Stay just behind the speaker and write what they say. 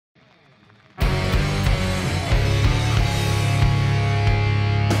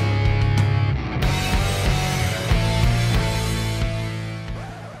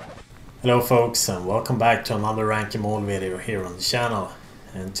Hello folks, and welcome back to another Rank 'em All video here on the channel.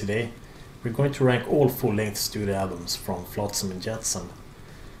 And today we're going to rank all full-length studio albums from Flotsam and Jetsam.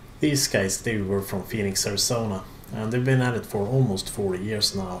 These guys, they were from Phoenix, Arizona, and they've been at it for almost 40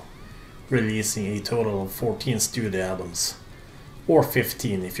 years now, releasing a total of 14 studio albums, or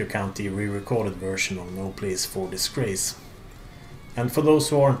 15 if you count the re-recorded version of No Place for Disgrace. And for those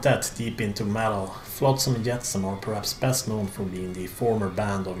who aren't that deep into metal, Flotsam and Jetsam are perhaps best known for being the former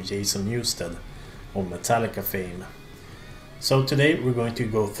band of Jason Newsted of Metallica fame. So today we're going to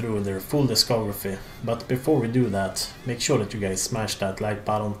go through their full discography, but before we do that, make sure that you guys smash that like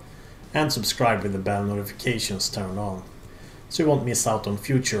button and subscribe with the bell notifications turned on, so you won't miss out on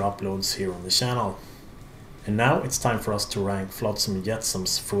future uploads here on the channel. And now it's time for us to rank Flotsam and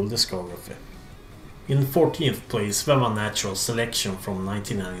Jetsam's full discography. In 14th place we have a natural selection from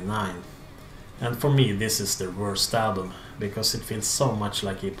 1999, and for me this is their worst album, because it feels so much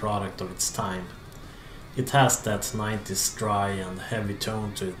like a product of its time. It has that 90s dry and heavy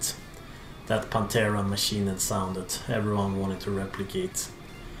tone to it, that Pantera and Machine Head sound that everyone wanted to replicate.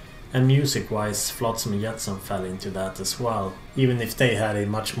 And music-wise, Flotsam and Jetsam fell into that as well, even if they had a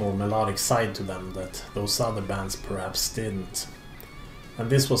much more melodic side to them that those other bands perhaps didn't. And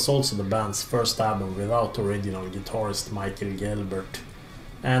this was also the band's first album without original guitarist Michael Gelbert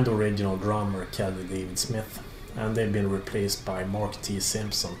and original drummer Kelly David Smith, and they've been replaced by Mark T.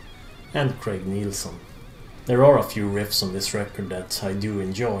 Simpson and Craig Nielsen. There are a few riffs on this record that I do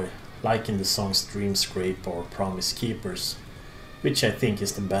enjoy, like in the songs Dream Scrape or Promise Keepers, which I think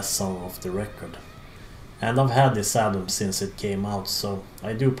is the best song of the record. And I've had this album since it came out, so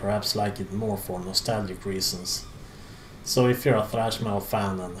I do perhaps like it more for nostalgic reasons. So if you're a thrash metal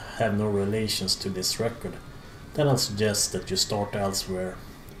fan and have no relations to this record, then I'll suggest that you start elsewhere,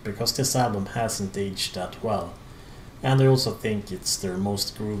 because this album hasn't aged that well, and I also think it's their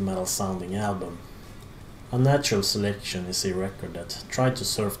most groove metal sounding album. A Natural Selection is a record that tried to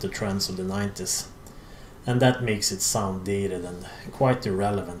surf the trends of the 90s, and that makes it sound dated and quite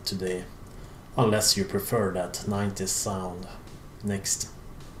irrelevant today, unless you prefer that 90s sound. Next.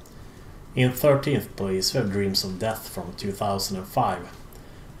 In 13th place we have Dreams of Death from 2005,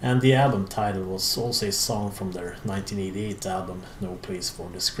 and the album title was also a song from their 1988 album No Place for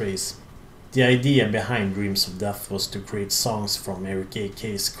Disgrace. The idea behind Dreams of Death was to create songs from Eric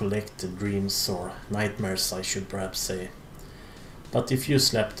A.K's collected dreams, or nightmares I should perhaps say. But if you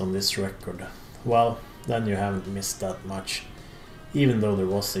slept on this record, well, then you haven't missed that much, even though there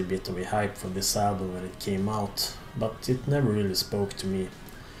was a bit of a hype for this album when it came out, but it never really spoke to me.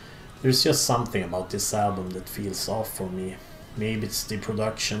 There's just something about this album that feels off for me. Maybe it's the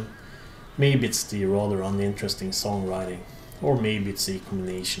production, maybe it's the rather uninteresting songwriting, or maybe it's a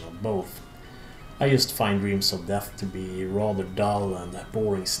combination of both. I just find Dreams of Death to be rather dull and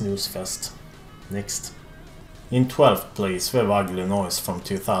boring snooze fest. Next. In 12th place we have Ugly Noise from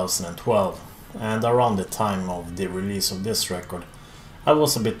 2012, and around the time of the release of this record I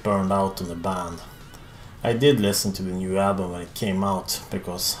was a bit burned out on the band. I did listen to the new album when it came out,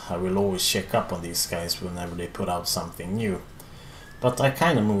 because I will always check up on these guys whenever they put out something new. But I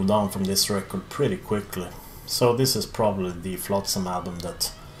kinda moved on from this record pretty quickly, so this is probably the Flotsam album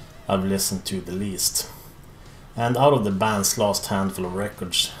that I've listened to the least. And out of the band's last handful of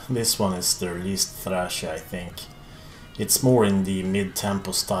records, this one is their least thrashy, I think. It's more in the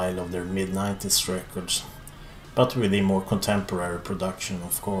mid-tempo style of their mid-90s records, but with a more contemporary production,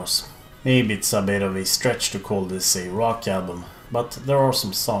 of course. Maybe it's a bit of a stretch to call this a rock album, but there are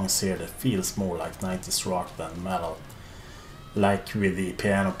some songs here that feels more like 90s rock than metal, like with the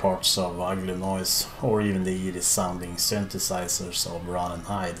piano parts of Ugly Noise, or even the Yiddish sounding synthesizers of Run and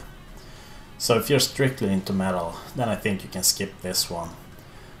Hide. So if you're strictly into metal, then I think you can skip this one.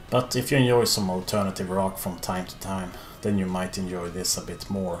 But if you enjoy some alternative rock from time to time, then you might enjoy this a bit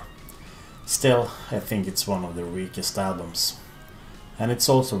more. Still, I think it's one of their weakest albums. And it's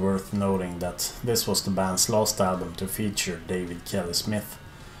also worth noting that this was the band's last album to feature David Kelly Smith,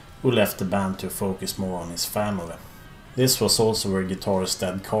 who left the band to focus more on his family. This was also where guitarist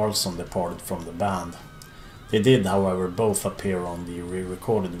Ed Carlson departed from the band. They did, however, both appear on the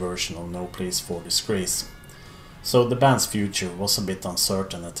re-recorded version of No Place for Disgrace, so the band's future was a bit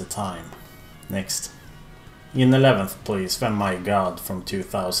uncertain at the time. Next. In 11th place we have My God from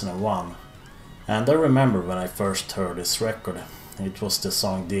 2001, and I remember when I first heard this record. It was the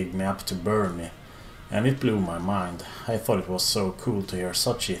song Dig Me Up to Burn Me, and it blew my mind. I thought it was so cool to hear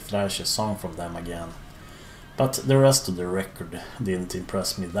such a thrashy song from them again. But the rest of the record didn't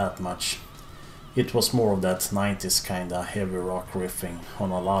impress me that much. It was more of that 90s kinda heavy rock riffing on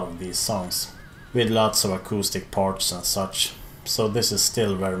a lot of these songs, with lots of acoustic parts and such, so this is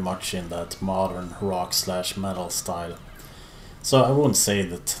still very much in that modern rock/metal style. So I wouldn't say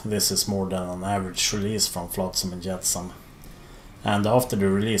that this is more than an average release from Flotsam and Jetsam. And after the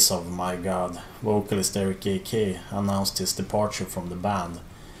release of My God, vocalist Eric A.K. announced his departure from the band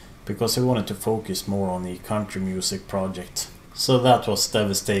because he wanted to focus more on the country music project. So that was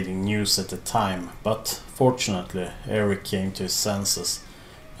devastating news at the time, but fortunately Eric came to his senses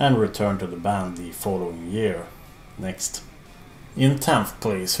and returned to the band the following year. Next. In 10th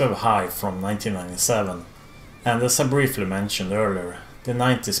place we have High from 1997, and as I briefly mentioned earlier, the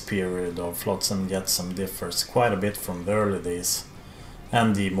 90s period of Flotsam Jetsam differs quite a bit from the early days,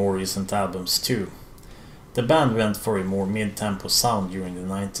 and the more recent albums too. The band went for a more mid-tempo sound during the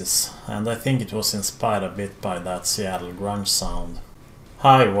 90s, and I think it was inspired a bit by that Seattle grunge sound.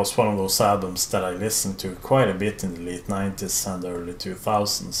 High was one of those albums that I listened to quite a bit in the late 90s and early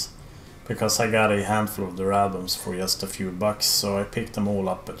 2000s, because I got a handful of their albums for just a few bucks, so I picked them all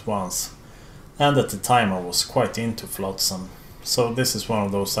up at once. And at the time I was quite into Flotsam, so this is one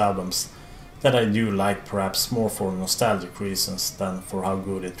of those albums that I do like, perhaps more for nostalgic reasons than for how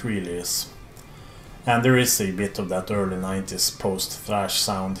good it really is. And there is a bit of that early 90s post-thrash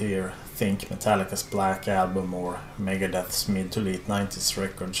sound here, think Metallica's Black Album or Megadeth's mid to late 90s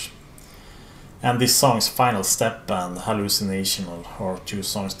records. And this song's Final Step and Hallucinational are two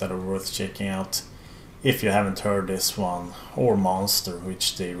songs that are worth checking out if you haven't heard this one, or Monster,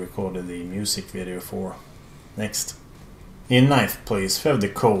 which they recorded the music video for. Next. In 9th place we have The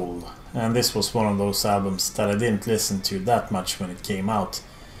Cold, and this was one of those albums that I didn't listen to that much when it came out,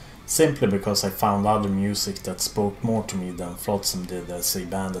 simply because I found other music that spoke more to me than Flotsam did as a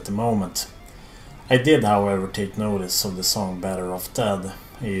band at the moment. I did however take notice of the song Better Off Dead,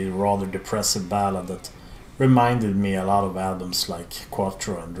 a rather depressive ballad that reminded me a lot of albums like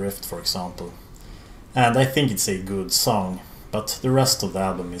Cuatro and Drift, for example. And I think it's a good song, but the rest of the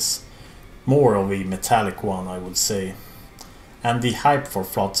album is more of a metallic one, I would say. And the hype for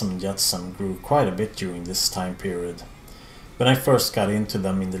Flotsam and Jetsam grew quite a bit during this time period. When I first got into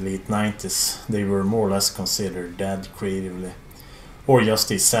them in the late 90s, they were more or less considered dead creatively, or just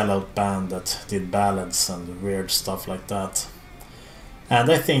a sellout band that did ballads and weird stuff like that. And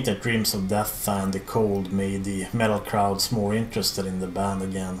I think that Dreams of Death and The Cold made the metal crowds more interested in the band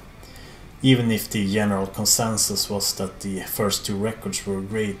again, even if the general consensus was that the first two records were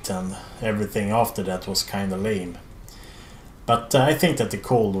great and everything after that was kinda lame. But I think that The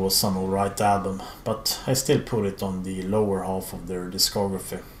Cold was an alright album, but I still put it on the lower half of their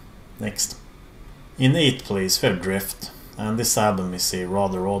discography. Next. In 8th place we have Drift, and this album is a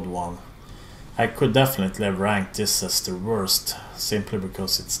rather odd one. I could definitely have ranked this as the worst, simply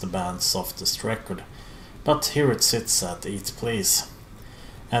because it's the band's softest record, but here it sits at 8th place.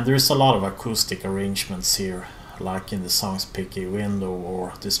 And there is a lot of acoustic arrangements here, like in the songs Pick a Window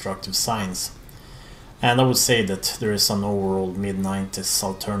or Destructive Signs. And I would say that there is an overall mid-90s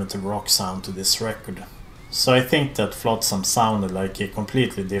alternative rock sound to this record. So I think that Flotsam sounded like a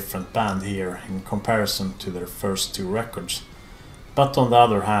completely different band here in comparison to their first two records. But on the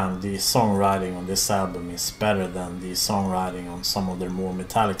other hand, the songwriting on this album is better than the songwriting on some of their more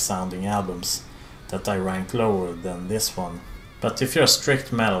metallic sounding albums that I rank lower than this one. But if you're a strict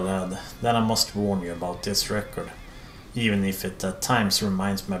metalhead, then I must warn you about this record, even if it at times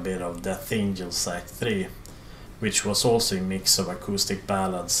reminds me a bit of Death Angels Act 3, which was also a mix of acoustic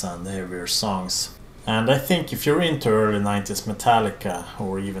ballads and heavier songs. And I think if you're into early 90s Metallica,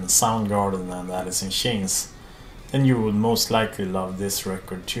 or even Soundgarden and Alice in Chains, then you would most likely love this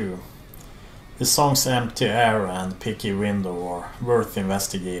record too. The songs Empty Air and Pick a Window are worth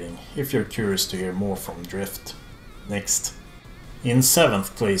investigating if you're curious to hear more from Drift. Next. In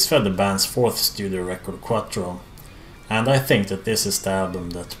 7th place we had the band's 4th studio record Cuatro, and I think that this is the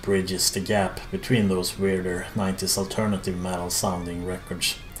album that bridges the gap between those weirder 90s alternative metal sounding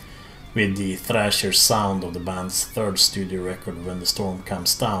records, with the thrasher sound of the band's 3rd studio record When the Storm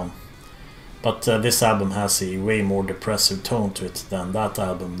Comes Down. But this album has a way more depressive tone to it than that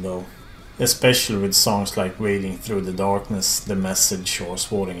album though, especially with songs like Wading Through the Darkness, The Message or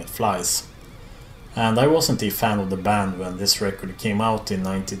Swatting at Flies. And I wasn't a fan of the band when this record came out in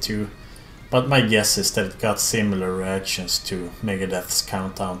 '92, but my guess is that it got similar reactions to Megadeth's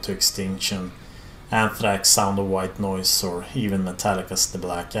Countdown to Extinction, Anthrax' Sound of White Noise or even Metallica's The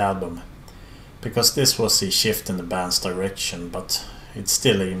Black Album, because this was a shift in the band's direction, but it's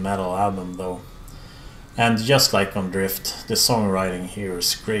still a metal album though. And just like on Drift, the songwriting here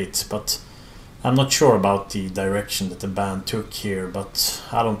is great, but I'm not sure about the direction that the band took here, but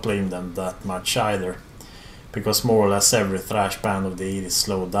I don't blame them that much either, because more or less every thrash band of the 80s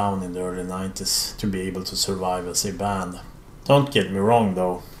slowed down in the early 90s to be able to survive as a band. Don't get me wrong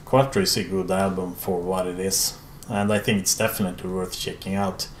though, Cuatro is a good album for what it is, and I think it's definitely worth checking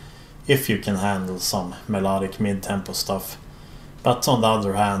out if you can handle some melodic mid-tempo stuff. But on the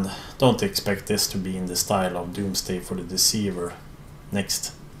other hand, don't expect this to be in the style of Doomsday for the Deceiver.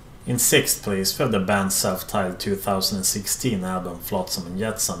 Next. In 6th place we have the band's self-titled 2016 album Flotsam and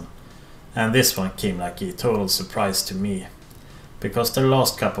Jetsam, and this one came like a total surprise to me, because their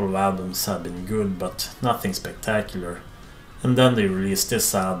last couple of albums have been good but nothing spectacular, and then they released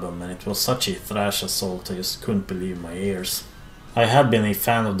this album and it was such a thrash assault I just couldn't believe my ears. I had been a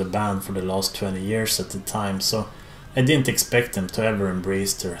fan of the band for the last 20 years at the time, so I didn't expect them to ever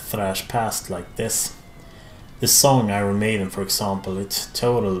embrace their thrash past like this. The song Iron Maiden, for example, it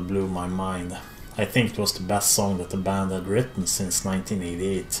totally blew my mind. I think it was the best song that the band had written since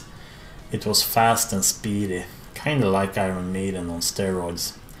 1988. It was fast and speedy, kinda like Iron Maiden on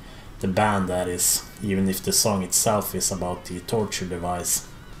steroids. The band, that is, even if the song itself is about the torture device.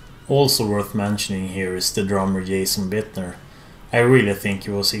 Also worth mentioning here is the drummer Jason Newsted. I really think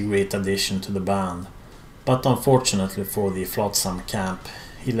he was a great addition to the band, but unfortunately for the Flotsam camp,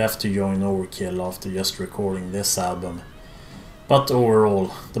 he left to join Overkill after just recording this album. But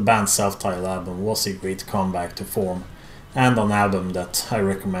overall, the band's self-titled album was a great comeback to form, and an album that I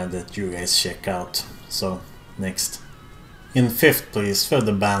recommend that you guys check out. So, next. In 5th place we have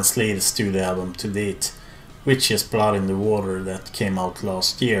the band's latest studio album to date, which is Blood in the Water, that came out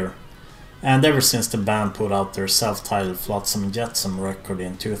last year. And ever since the band put out their self-titled Flotsam and Jetsam record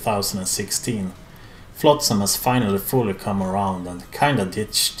in 2016, Flotsam has finally fully come around and kinda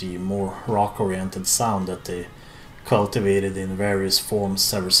ditched the more rock-oriented sound that they cultivated in various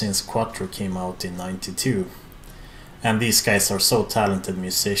forms ever since Cuatro came out in '92. And these guys are so talented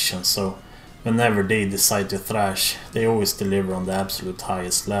musicians, so whenever they decide to thrash, they always deliver on the absolute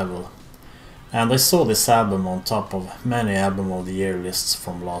highest level. And I saw this album on top of many album of the year lists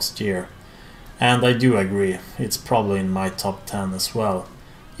from last year. And I do agree, it's probably in my top 10 as well,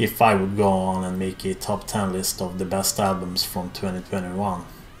 if I would go on and make a top 10 list of the best albums from 2021.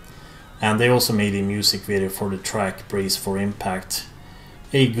 And they also made a music video for the track Brace for Impact,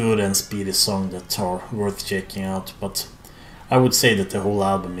 a good and speedy song that are worth checking out, but I would say that the whole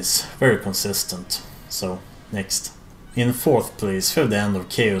album is very consistent. So, next. In 4th place we have The End of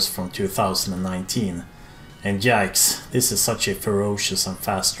Chaos from 2019, and yikes, this is such a ferocious and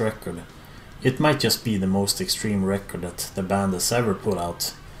fast record. It might just be the most extreme record that the band has ever put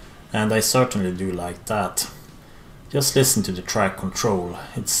out, and I certainly do like that. Just listen to the track Control,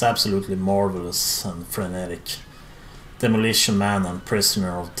 it's absolutely marvelous and frenetic. Demolition Man and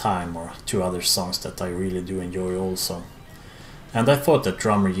Prisoner of Time are two other songs that I really do enjoy also. And I thought that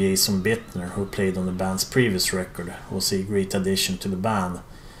drummer Jason Newsted, who played on the band's previous record, was a great addition to the band.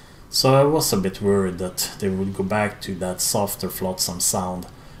 So I was a bit worried that they would go back to that softer Flotsam sound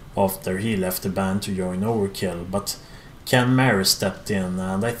after he left the band to join Overkill, but Ken Mary stepped in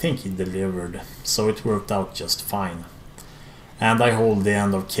and I think he delivered, so it worked out just fine. And I hold The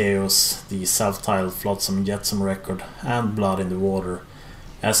End of Chaos, the self-titled Flotsam Jetsam record, and Blood in the Water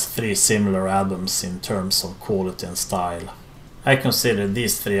as three similar albums in terms of quality and style. I consider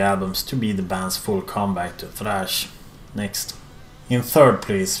these three albums to be the band's full comeback to thrash. Next. In 3rd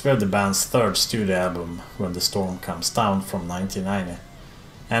place we have the band's 3rd studio album, When the Storm Comes Down, from 1990.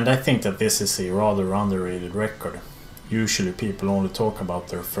 And I think that this is a rather underrated record. Usually people only talk about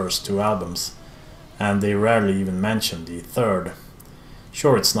their first two albums, and they rarely even mention the third.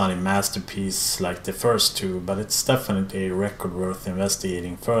 Sure, it's not a masterpiece like the first two, but it's definitely a record worth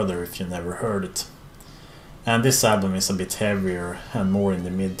investigating further if you never heard it. And this album is a bit heavier and more in the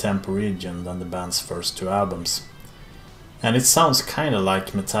mid-tempo region than the band's first two albums. And it sounds kinda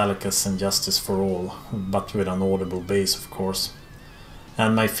like Metallica's And Justice for All, but with an audible bass of course.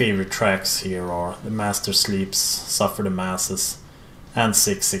 And my favorite tracks here are The Master Sleeps, Suffer the Masses, and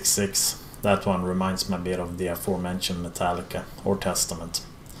 666. That one reminds me a bit of the aforementioned Metallica, or Testament.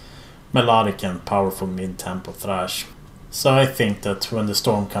 Melodic and powerful mid-tempo thrash. So I think that When the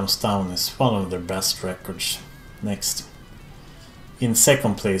Storm Comes Down is one of their best records. Next. In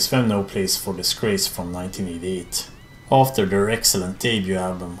 2nd place we have No Place for Disgrace from 1988. After their excellent debut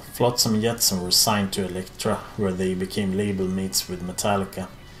album, Flotsam and Jetsam were signed to Elektra, where they became label mates with Metallica.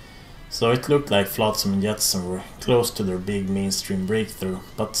 So it looked like Flotsam and Jetsam were close to their big mainstream breakthrough,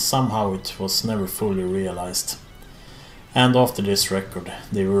 but somehow it was never fully realized. And after this record,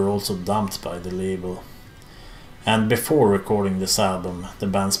 they were also dumped by the label. And before recording this album, the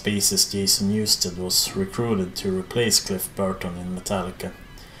band's bassist Jason Newsted was recruited to replace Cliff Burton in Metallica.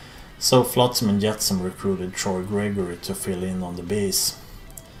 So Flotsam and Jetsam recruited Troy Gregory to fill in on the bass.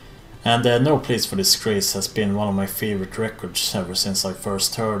 And No Place for Disgrace has been one of my favorite records ever since I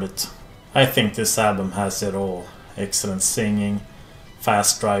first heard it. I think this album has it all. Excellent singing,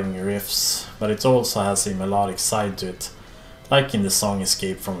 fast driving riffs, but it also has a melodic side to it, like in the song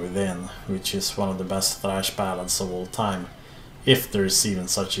Escape from Within, which is one of the best thrash ballads of all time, if there is even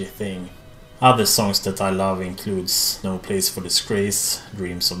such a thing. Other songs that I love includes No Place for Disgrace,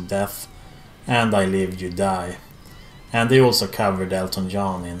 Dreams of Death, and I Live You Die. And they also covered Elton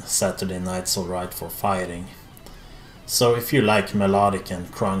John in Saturday Night's Alright for Fighting. So if you like melodic and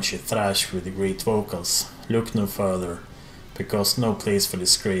crunchy thrash with great vocals, look no further, because No Place for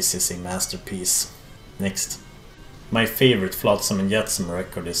Disgrace is a masterpiece. Next. My favorite Flotsam and Jetsam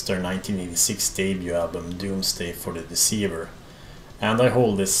record is their 1986 debut album Doomsday for the Deceiver, and I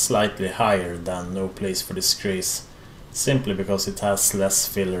hold this slightly higher than No Place for Disgrace, simply because it has less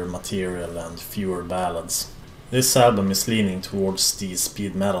filler material and fewer ballads. This album is leaning towards the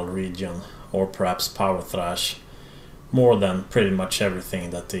speed metal region, or perhaps power thrash, more than pretty much everything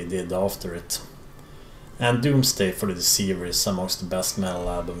that they did after it. And Doomsday for the Deceiver is amongst the best metal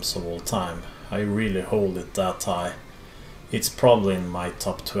albums of all time. I really hold it that high. It's probably in my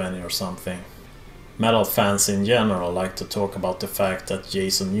top 20 or something. Metal fans in general like to talk about the fact that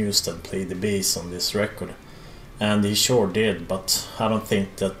Jason Newsted played the bass on this record. And he sure did, but I don't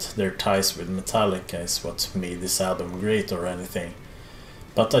think that their ties with Metallica is what made this album great or anything.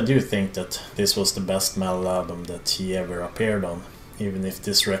 But I do think that this was the best metal album that he ever appeared on, even if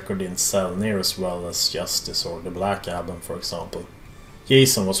this record didn't sell near as well as Justice or the Black Album, for example.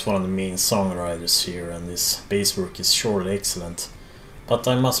 Jason was one of the main songwriters here, and his bass work is surely excellent, but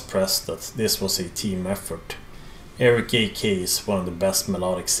I must press that this was a team effort. Eric A.K. is one of the best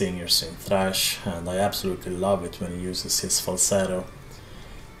melodic singers in thrash, and I absolutely love it when he uses his falsetto.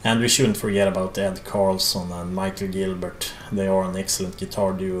 And we shouldn't forget about Ed Carlson and Michael Gilbert. They are an excellent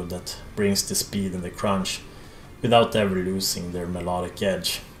guitar duo that brings the speed and the crunch without ever losing their melodic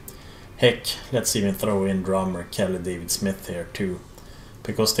edge. Heck, let's even throw in drummer Kelly David Smith here too,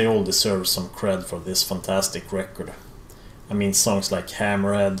 because they all deserve some cred for this fantastic record. I mean, songs like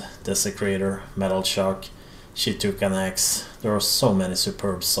Hammerhead, Desecrator, Metal Shock, She Took an Axe. There are so many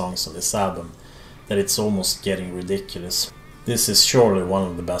superb songs on this album that it's almost getting ridiculous. This is surely one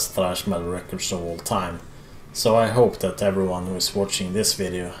of the best thrash metal records of all time, so I hope that everyone who is watching this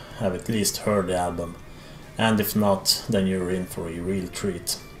video have at least heard the album, and if not, then you're in for a real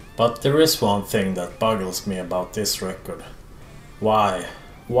treat. But there is one thing that boggles me about this record. Why?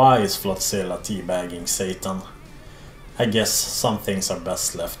 Why is Flotzilla teabagging Satan? I guess some things are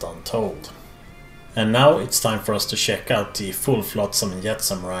best left untold. And now it's time for us to check out the full Flotsam and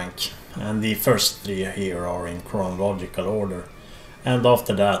Jetsam rank. And the first three here are in chronological order, and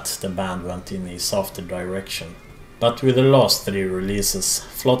after that the band went in a softer direction. But with the last three releases,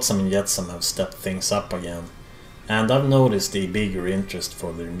 Flotsam and Jetsam have stepped things up again, and I've noticed a bigger interest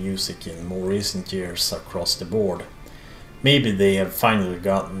for their music in more recent years across the board. Maybe they have finally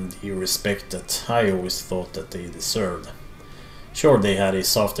gotten the respect that I always thought that they deserved. Sure, they had a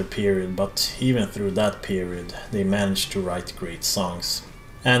softer period, but even through that period they managed to write great songs.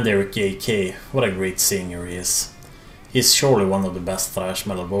 And Eric A.K., what a great singer he is. He's surely one of the best thrash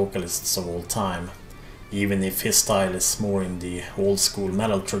metal vocalists of all time, even if his style is more in the old school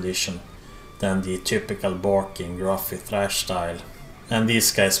metal tradition than the typical barking, gruffy thrash style. And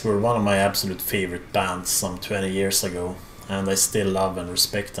these guys were one of my absolute favorite bands some 20 years ago, and I still love and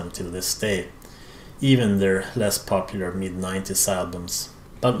respect them till this day, even their less popular mid-90s albums.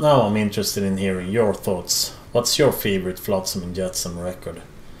 But now I'm interested in hearing your thoughts. What's your favorite Flotsam and Jetsam record?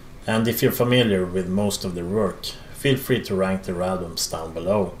 And if you're familiar with most of their work, feel free to rank their albums down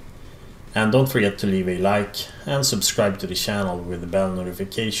below. And don't forget to leave a like and subscribe to the channel with the bell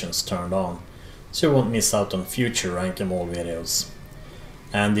notifications turned on, so you won't miss out on future Rank 'Em All videos.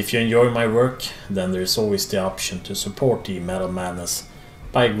 And if you enjoy my work, then there is always the option to support the Metal Madness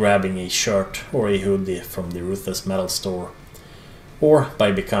by grabbing a shirt or a hoodie from the Ruthless metal store, or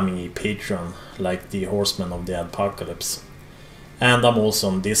by becoming a patron like the Horsemen of the Apocalypse. And I'm also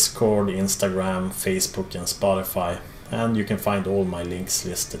on Discord, Instagram, Facebook and Spotify, and you can find all my links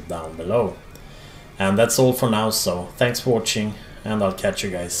listed down below. And that's all for now, so thanks for watching, and I'll catch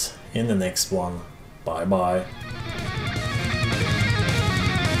you guys in the next one. Bye bye.